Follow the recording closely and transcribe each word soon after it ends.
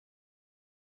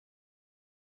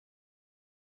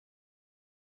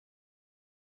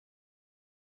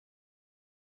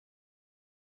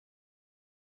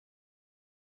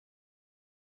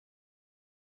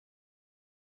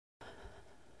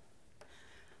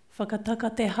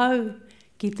Whakataka te hau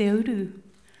ki te uru,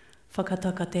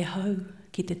 whakataka te hau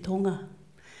ki te tonga.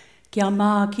 Kia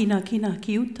mā kina kina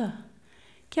ki uta,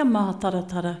 kia mā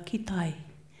taratara ki tai.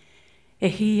 E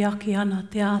hi ake ana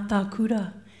te ātā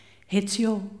kura, he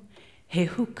tio, he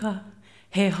huka,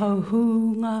 he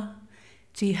hauhunga,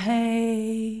 ti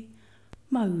hei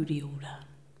mauri ora.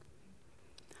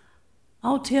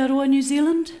 Aotearoa New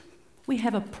Zealand, we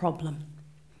have a problem.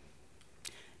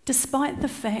 Despite the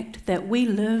fact that we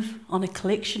live on a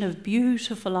collection of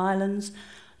beautiful islands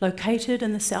located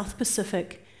in the South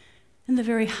Pacific, in the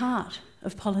very heart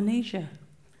of Polynesia,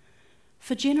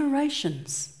 for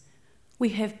generations we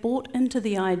have bought into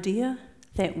the idea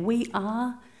that we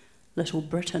are Little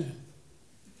Britain,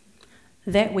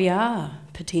 that we are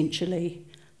potentially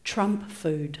Trump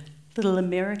food, Little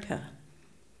America.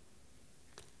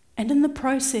 And in the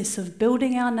process of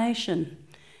building our nation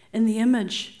in the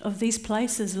image of these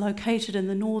places located in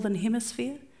the Northern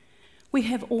Hemisphere, we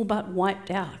have all but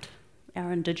wiped out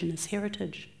our indigenous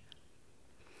heritage.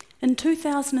 In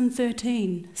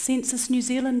 2013, Census New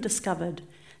Zealand discovered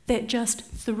that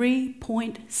just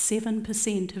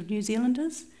 3.7% of New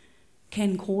Zealanders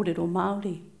can kōrero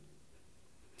Māori.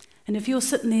 And if you're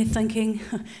sitting there thinking,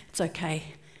 it's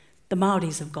okay, the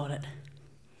Māoris have got it,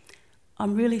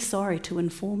 I'm really sorry to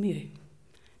inform you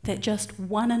that just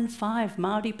 1 in 5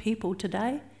 Māori people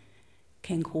today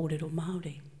can kōrero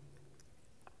Māori.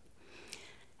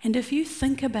 And if you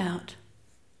think about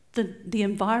the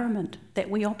environment that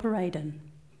we operate in,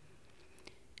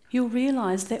 you'll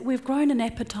realise that we've grown an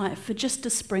appetite for just a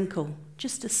sprinkle,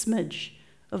 just a smidge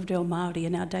of reo Māori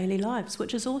in our daily lives,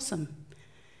 which is awesome.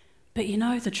 But you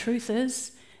know, the truth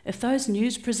is, if those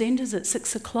news presenters at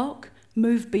 6 o'clock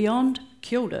move beyond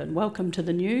kia ora and welcome to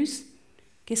the news,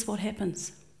 guess what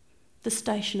happens? The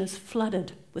station is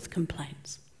flooded with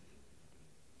complaints.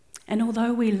 And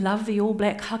although we love the All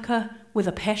Black haka with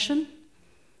a passion,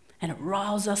 and it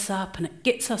riles us up and it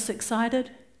gets us excited,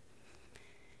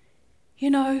 you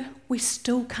know, we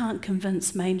still can't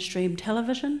convince mainstream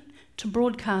television to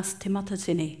broadcast Te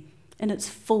Matatini in its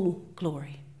full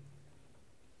glory.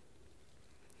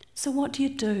 So what do you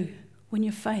do when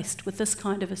you're faced with this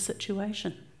kind of a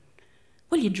situation?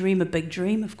 Well, you dream a big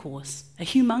dream, of course, a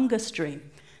humongous dream,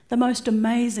 the most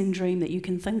amazing dream that you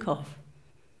can think of.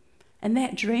 And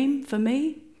that dream, for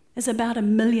me, is about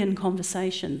 1 million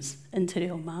conversations in te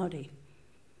reo Māori.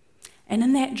 And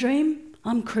in that dream,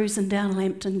 I'm cruising down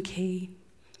Lambton Quay,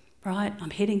 right?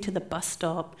 I'm heading to the bus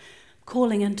stop,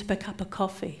 calling in to pick up a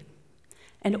coffee.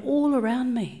 And all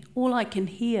around me, all I can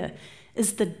hear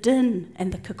is the din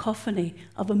and the cacophony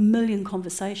of 1 million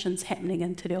conversations happening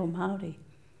in te reo Māori.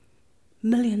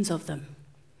 Millions of them,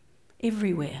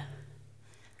 everywhere.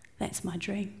 That's my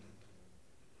dream.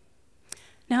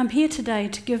 Now I'm here today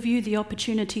to give you the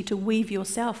opportunity to weave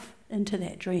yourself into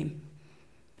that dream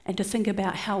and to think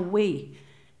about how we,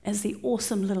 as the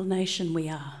awesome little nation we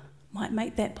are, might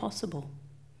make that possible.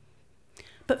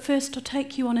 But first I'll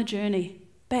take you on a journey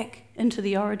back into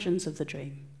the origins of the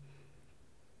dream.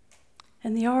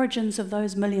 And the origins of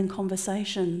those 1 million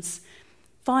conversations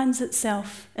finds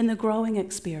itself in the growing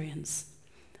experience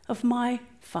of my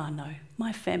whānau,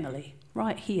 my family,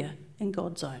 right here in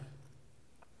God's own.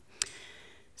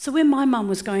 So when my mum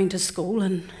was going to school,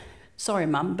 and sorry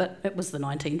mum, but it was the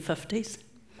 1950s,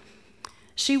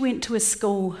 she went to a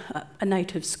school, a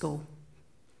native school.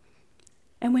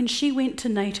 And when she went to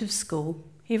native school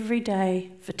every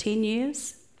day for 10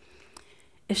 years,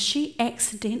 if she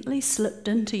accidentally slipped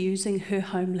into using her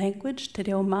home language, te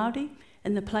reo Māori,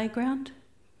 in the playground,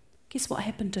 guess what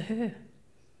happened to her?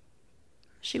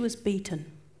 She was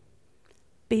beaten.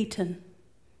 Beaten.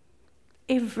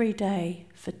 Every day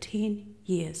for 10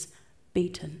 years,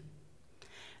 beaten.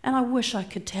 And I wish I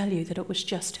could tell you that it was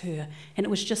just her and it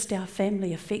was just our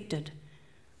family affected,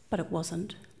 but it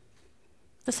wasn't.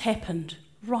 This happened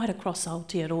right across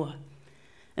Aotearoa.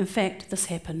 In fact, this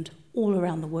happened all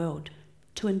around the world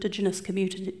to indigenous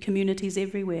communities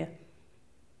everywhere.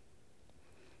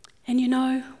 And you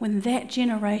know, when that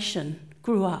generation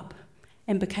grew up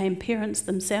and became parents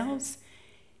themselves,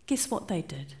 guess what they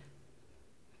did?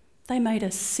 They made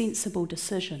a sensible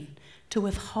decision to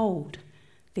withhold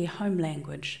their home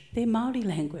language, their Māori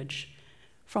language,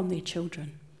 from their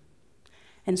children.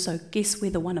 And so guess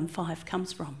where the 1 in 5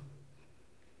 comes from?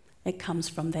 It comes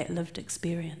from that lived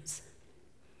experience.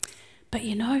 But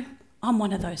you know, I'm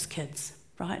one of those kids,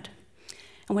 right?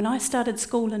 And when I started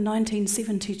school in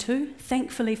 1972,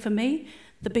 thankfully for me,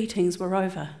 the beatings were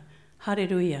over.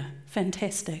 Hallelujah,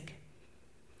 fantastic.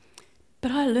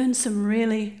 But I learned some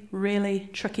really, really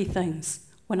tricky things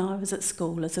when I was at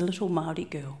school as a little Māori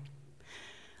girl.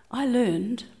 I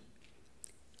learned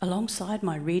alongside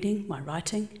my reading, my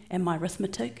writing, and my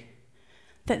arithmetic,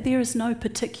 that there is no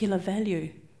particular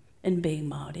value in being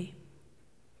Māori.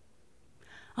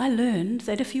 I learned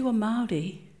that if you were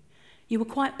Māori, you were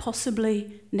quite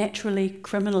possibly naturally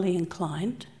criminally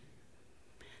inclined,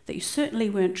 that you certainly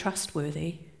weren't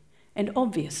trustworthy, and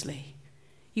obviously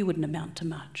you wouldn't amount to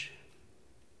much.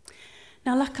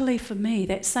 Now, luckily for me,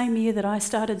 that same year that I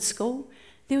started school,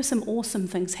 there were some awesome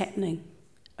things happening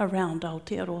around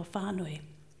Aotearoa Whānui.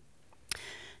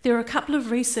 There were a couple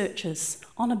of researchers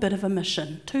on a bit of a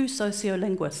mission, two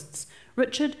sociolinguists,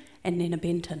 Richard and Nina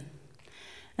Benton,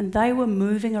 and they were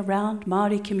moving around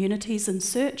Māori communities in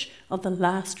search of the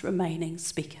last remaining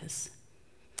speakers.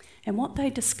 And what they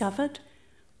discovered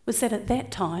was that at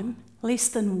that time, less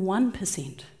than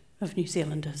 1% of New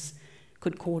Zealanders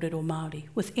could kōrero Māori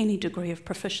with any degree of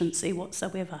proficiency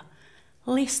whatsoever.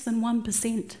 Less than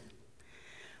 1%.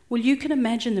 Well, you can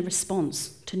imagine the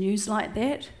response to news like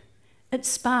that. It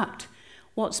sparked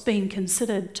what's been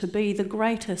considered to be the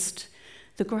greatest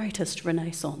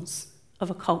renaissance of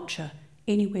a culture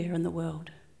anywhere in the world.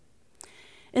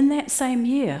 In that same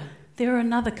year, there are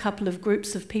another couple of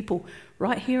groups of people,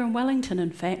 right here in Wellington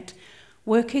in fact,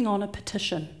 working on a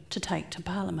petition to take to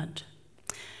Parliament.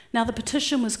 Now, the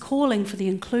petition was calling for the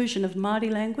inclusion of Māori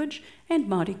language and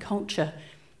Māori culture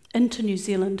into New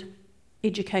Zealand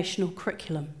educational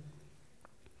curriculum.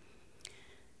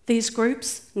 These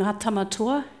groups, Ngā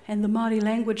Tamatoa and the Māori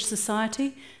Language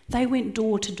Society, they went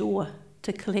door to door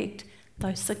to collect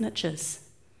those signatures.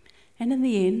 And in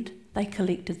the end, they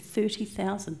collected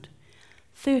 30,000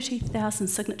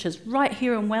 signatures right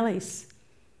here in Wellies.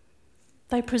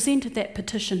 They presented that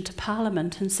petition to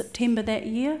Parliament in September that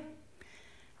year,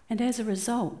 and as a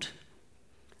result,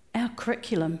 our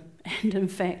curriculum and, in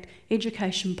fact,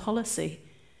 education policy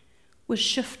was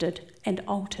shifted and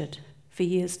altered for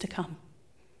years to come.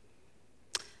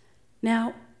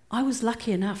 Now, I was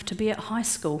lucky enough to be at high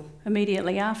school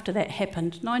immediately after that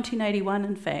happened, 1981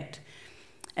 in fact,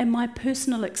 and my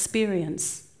personal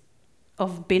experience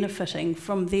of benefiting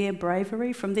from their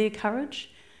bravery, from their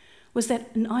courage, was that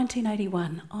in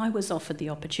 1981 I was offered the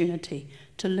opportunity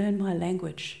to learn my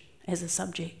language as a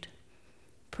subject.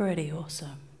 Pretty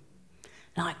awesome.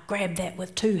 And I grabbed that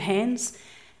with two hands,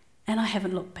 and I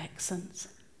haven't looked back since.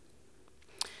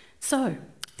 So,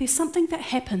 there's something that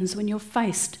happens when you're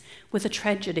faced with a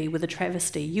tragedy, with a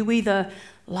travesty. You either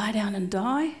lie down and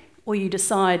die, or you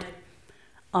decide,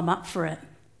 I'm up for it.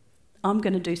 I'm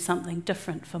going to do something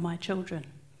different for my children.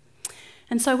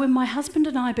 And so when my husband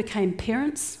and I became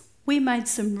parents, we made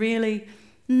some really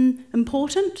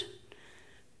important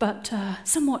but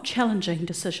somewhat challenging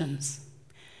decisions.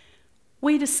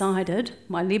 We decided,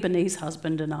 my Lebanese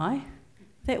husband and I,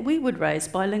 that we would raise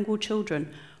bilingual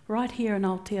children right here in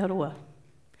Aotearoa.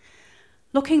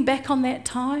 Looking back on that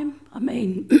time, I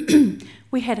mean,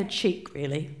 we had a cheek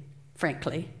really,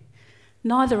 frankly.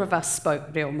 Neither of us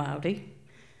spoke real Māori.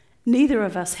 Neither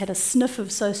of us had a sniff of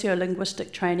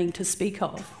sociolinguistic training to speak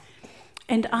of.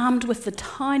 And armed with the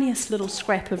tiniest little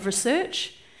scrap of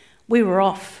research, we were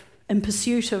off in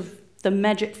pursuit of the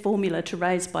magic formula to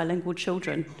raise bilingual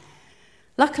children.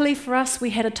 Luckily for us,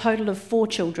 we had a total of 4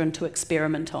 children to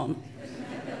experiment on.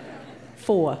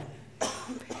 4.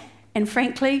 And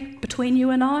frankly, between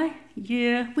you and I,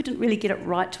 yeah, we didn't really get it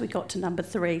right till we got to number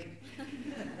 3.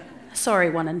 Sorry,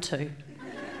 1 and 2.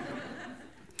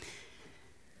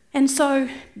 And so,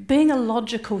 being a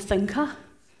logical thinker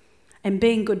and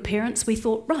being good parents, we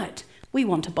thought, right, we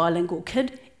want a bilingual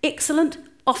kid. Excellent,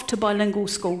 off to bilingual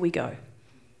school we go.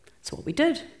 That's what we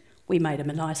did. We made him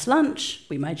a nice lunch,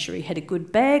 we made sure he had a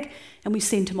good bag, and we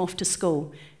sent him off to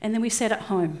school. And then we sat at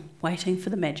home, waiting for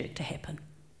the magic to happen.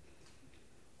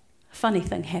 A funny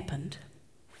thing happened.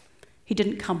 He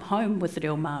didn't come home with the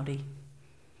reo Māori.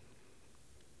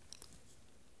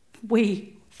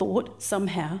 We thought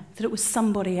somehow that it was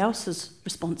somebody else's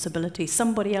responsibility,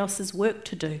 somebody else's work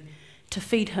to do, to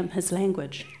feed him his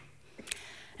language.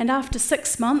 And after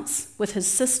 6 months, with his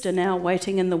sister now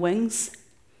waiting in the wings,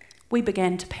 we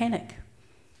began to panic.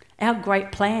 Our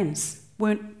great plans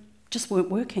just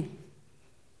weren't working.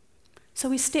 So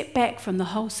we stepped back from the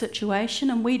whole situation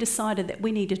and we decided that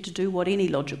we needed to do what any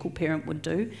logical parent would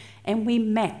do, and we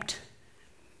mapped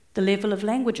the level of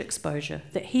language exposure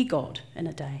that he got in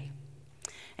a day.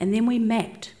 And then we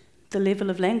mapped the level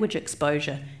of language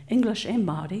exposure, English and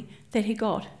Māori, that he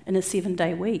got in a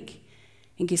 7-day week.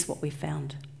 And guess what we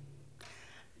found?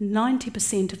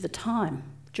 90% of the time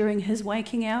during his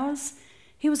waking hours,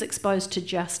 he was exposed to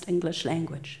just English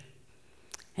language.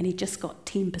 And he just got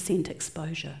 10%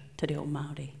 exposure to reo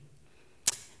Māori.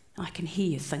 I can hear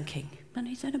you thinking, but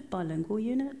he's in a bilingual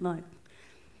unit? Like,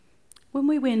 When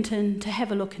we went in to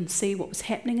have a look and see what was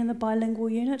happening in the bilingual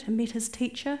unit and met his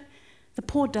teacher, the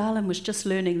poor darling was just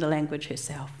learning the language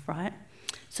herself, right?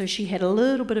 So she had a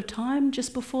little bit of time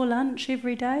just before lunch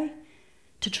every day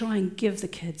to try and give the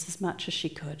kids as much as she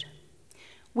could.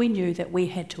 We knew that we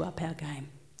had to up our game.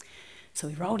 So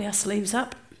we rolled our sleeves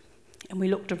up and we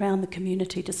looked around the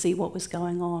community to see what was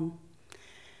going on.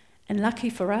 And lucky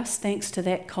for us, thanks to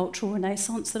that cultural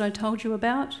renaissance that I told you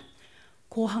about,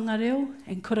 kohanga reo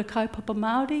and kura kaupapa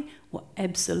Māori were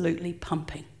absolutely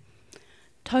pumping.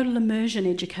 Total immersion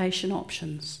education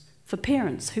options for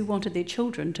parents who wanted their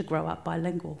children to grow up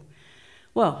bilingual.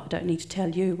 Well, I don't need to tell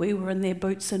you, we were in their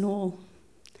boots and all.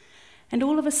 And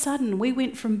all of a sudden, we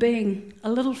went from being a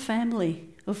little family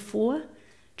of 4,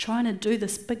 trying to do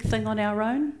this big thing on our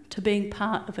own, to being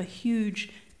part of a huge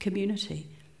community.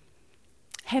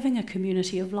 Having a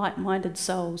community of like-minded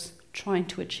souls trying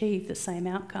to achieve the same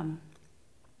outcome.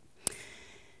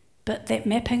 But that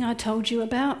mapping I told you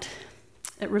about,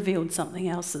 it revealed something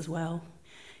else as well.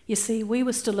 You see, we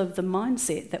were still of the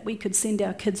mindset that we could send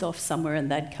our kids off somewhere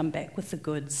and they'd come back with the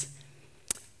goods.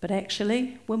 But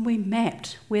actually, when we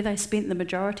mapped where they spent the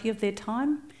majority of their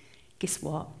time, guess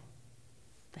what?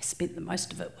 They spent the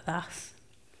most of it with us.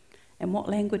 And what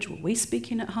language were we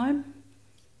speaking at home?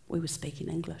 We were speaking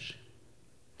English.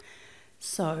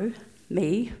 So,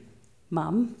 me,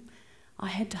 Mum, I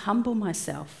had to humble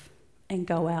myself and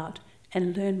go out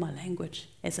and learn my language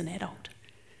as an adult.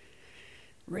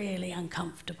 Really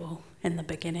uncomfortable in the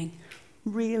beginning,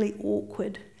 really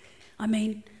awkward. I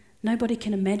mean, nobody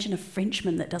can imagine a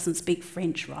Frenchman that doesn't speak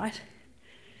French, right?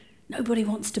 Nobody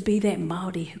wants to be that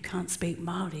Māori who can't speak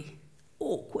Māori.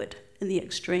 Awkward in the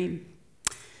extreme.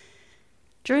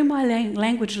 During my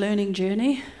language learning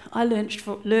journey, I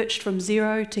lurched from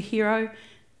 0 to hero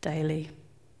daily.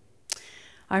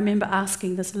 I remember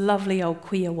asking this lovely old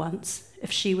kuia once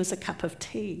if she was a cup of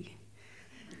tea.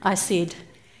 I said,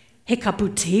 "He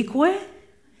kapu tea koe?"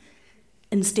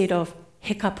 Instead of,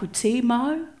 "He kapu tea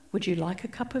mau, would you like a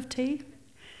cup of tea?"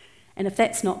 And if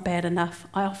that's not bad enough,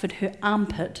 I offered her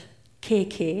armpit,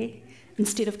 keke,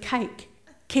 instead of cake,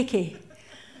 keke.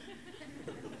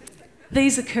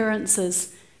 These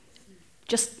occurrences,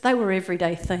 they were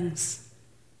everyday things.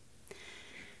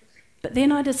 But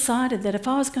then I decided that if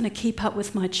I was going to keep up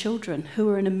with my children who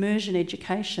were in immersion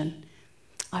education,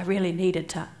 I really needed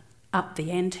to up the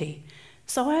ante.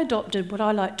 So I adopted what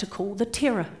I like to call the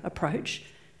Taira approach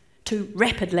to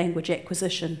rapid language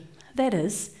acquisition. That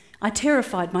is, I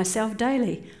terrified myself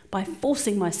daily by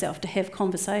forcing myself to have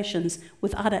conversations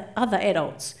with other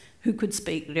adults who could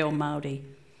speak reo Māori.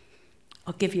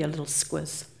 I'll give you a little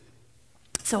squiz.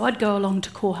 So I'd go along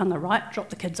to Kohanga, right, drop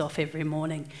the kids off every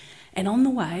morning, and on the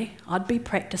way I'd be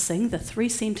practising the 3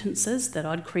 sentences that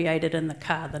I'd created in the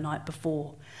car the night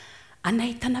before.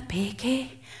 Anei tana pēke,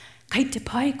 kei te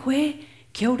pai koe,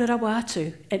 kia ora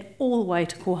wātu, and all the way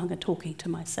to Kohanga talking to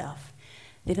myself.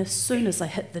 Then as soon as I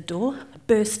hit the door, I'd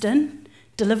burst in,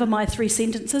 deliver my 3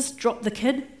 sentences, drop the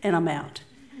kid, and I'm out.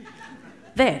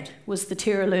 That was the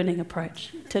Taira learning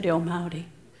approach to reo Māori.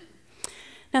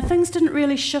 Now, things didn't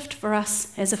really shift for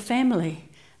us as a family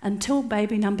until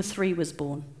baby number 3 was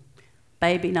born.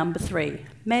 Baby number 3.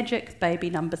 Magic baby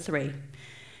number 3.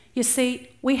 You see,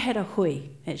 we had a hui,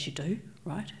 as you do,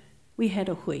 right? We had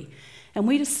a hui. And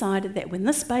we decided that when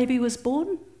this baby was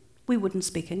born, we wouldn't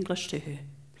speak English to her.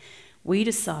 We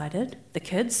decided, the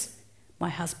kids, my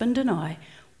husband and I,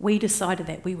 we decided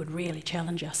that we would really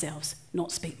challenge ourselves,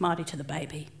 not speak Māori to the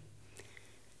baby.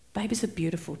 Babies are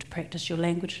beautiful to practice your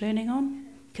language learning on.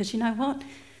 Because you know what?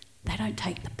 They don't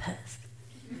take the piss.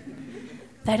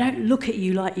 They don't look at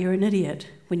you like you're an idiot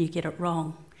when you get it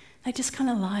wrong. They just kind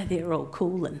of lie there all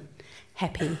cool and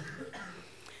happy.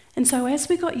 And so as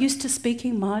we got used to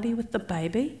speaking Māori with the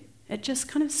baby, it just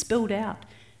kind of spilled out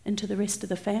into the rest of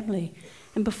the family.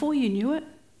 And before you knew it,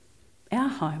 our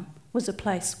home was a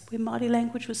place where Māori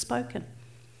language was spoken,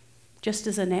 just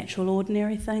as a natural,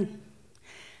 ordinary thing.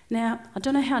 Now, I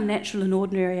don't know how natural and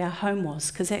ordinary our home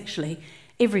was, because actually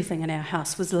everything in our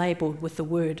house was labelled with the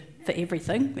word for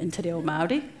everything in te reo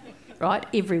Māori, right?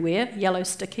 Everywhere, yellow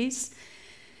stickies.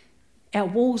 Our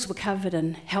walls were covered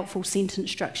in helpful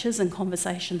sentence structures and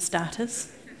conversation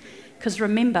starters. Because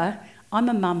remember, I'm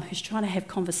a mum who's trying to have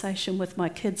conversation with my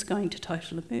kids going to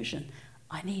total immersion.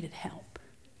 I needed help.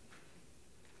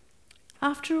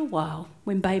 After a while,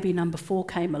 when baby number 4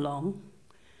 came along,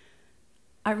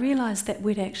 I realised that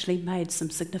we'd actually made some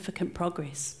significant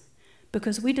progress,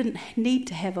 because we didn't need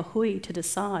to have a hui to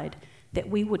decide that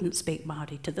we wouldn't speak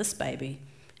Māori to this baby.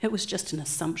 It was just an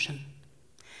assumption.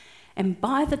 And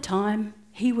by the time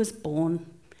he was born,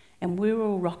 and we were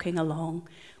all rocking along,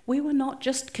 we were not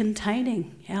just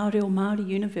containing our Reo Māori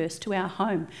universe to our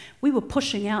home, we were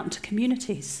pushing out into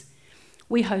communities.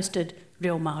 We hosted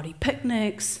Reo Māori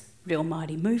picnics, Reo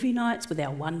Māori movie nights with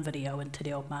our one video into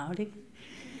Reo Māori.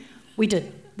 We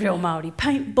did Reo Māori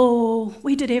paintball,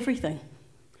 we did everything.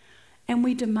 And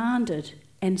we demanded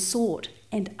and sought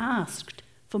and asked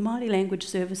for Māori language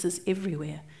services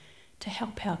everywhere to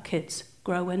help our kids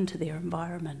grow into their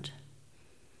environment.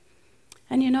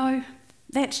 And you know,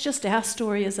 that's just our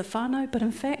story as a whānau, but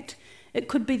in fact, it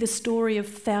could be the story of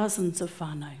thousands of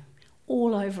whānau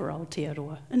all over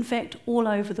Aotearoa, in fact, all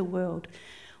over the world,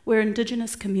 where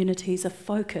indigenous communities are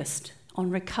focused on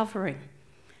recovering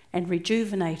and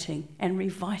rejuvenating and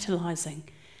revitalising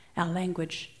our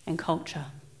language and culture.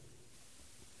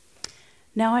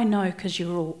 Now I know, because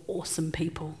you're all awesome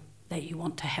people, that you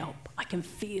want to help. I can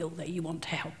feel that you want to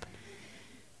help.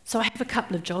 So I have a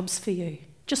couple of jobs for you,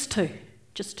 just two.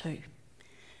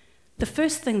 The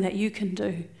first thing that you can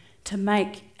do to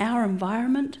make our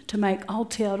environment, to make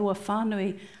Aotearoa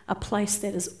Whānui a place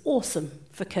that is awesome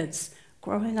for kids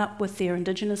growing up with their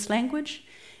indigenous language,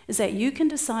 is that you can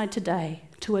decide today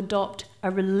to adopt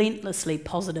a relentlessly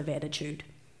positive attitude.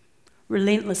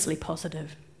 Relentlessly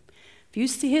positive. If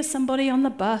you hear somebody on the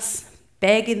bus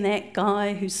bagging that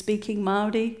guy who's speaking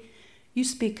Māori, you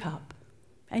speak up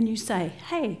and you say,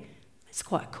 hey, that's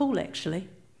quite cool actually.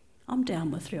 I'm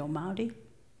down with Reo Māori.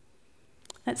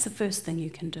 That's the first thing you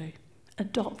can do.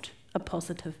 Adopt a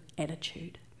positive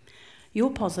attitude. Your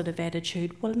positive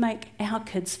attitude will make our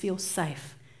kids feel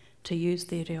safe to use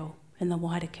their reo in the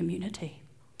wider community.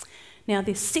 Now,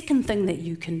 the second thing that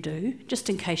you can do, just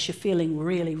in case you're feeling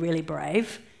really, really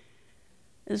brave,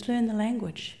 is learn the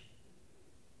language.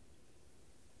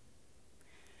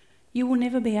 You will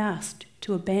never be asked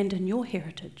to abandon your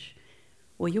heritage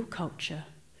or your culture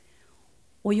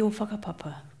or your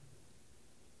whakapapa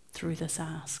through this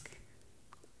ask.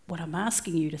 What I'm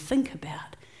asking you to think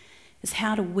about is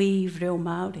how to weave Reo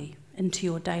Māori into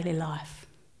your daily life,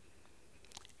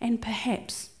 and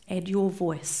perhaps add your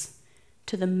voice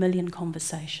to the million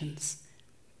conversations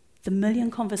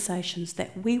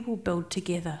that we will build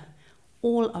together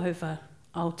all over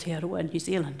Aotearoa, New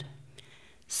Zealand.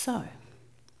 So,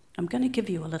 I'm going to give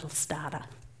you a little starter,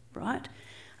 right?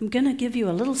 I'm going to give you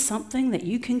a little something that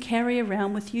you can carry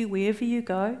around with you wherever you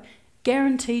go,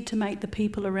 guaranteed to make the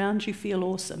people around you feel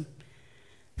awesome.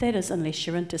 That is, unless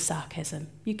you're into sarcasm.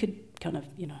 You could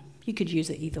you could use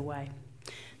it either way.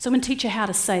 So I'm going to teach you how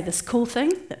to say this cool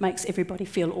thing that makes everybody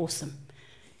feel awesome.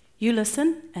 You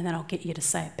listen, and then I'll get you to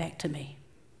say it back to me.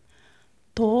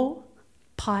 Tō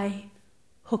pai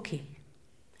hoki.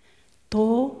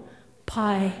 Tō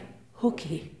pai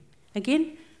hoki.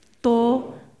 Again,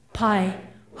 tō pai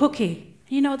hoki.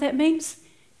 You know what that means?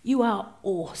 You are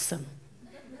awesome.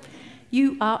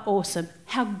 You are awesome.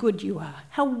 How good you are.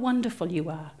 How wonderful you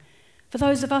are. For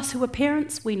those of us who are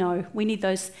parents, we know we need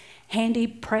those handy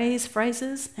praise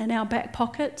phrases in our back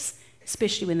pockets,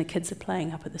 especially when the kids are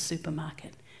playing up at the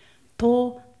supermarket.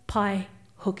 Tō pai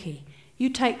hoki. You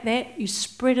take that, you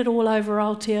spread it all over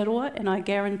Aotearoa, and I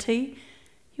guarantee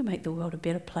you'll make the world a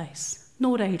better place.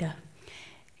 Nō reira.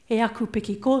 E aku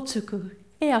piki kōtuku,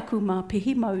 e aku mā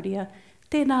pihi mauria,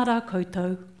 tēnā rā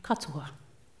koutou katoa.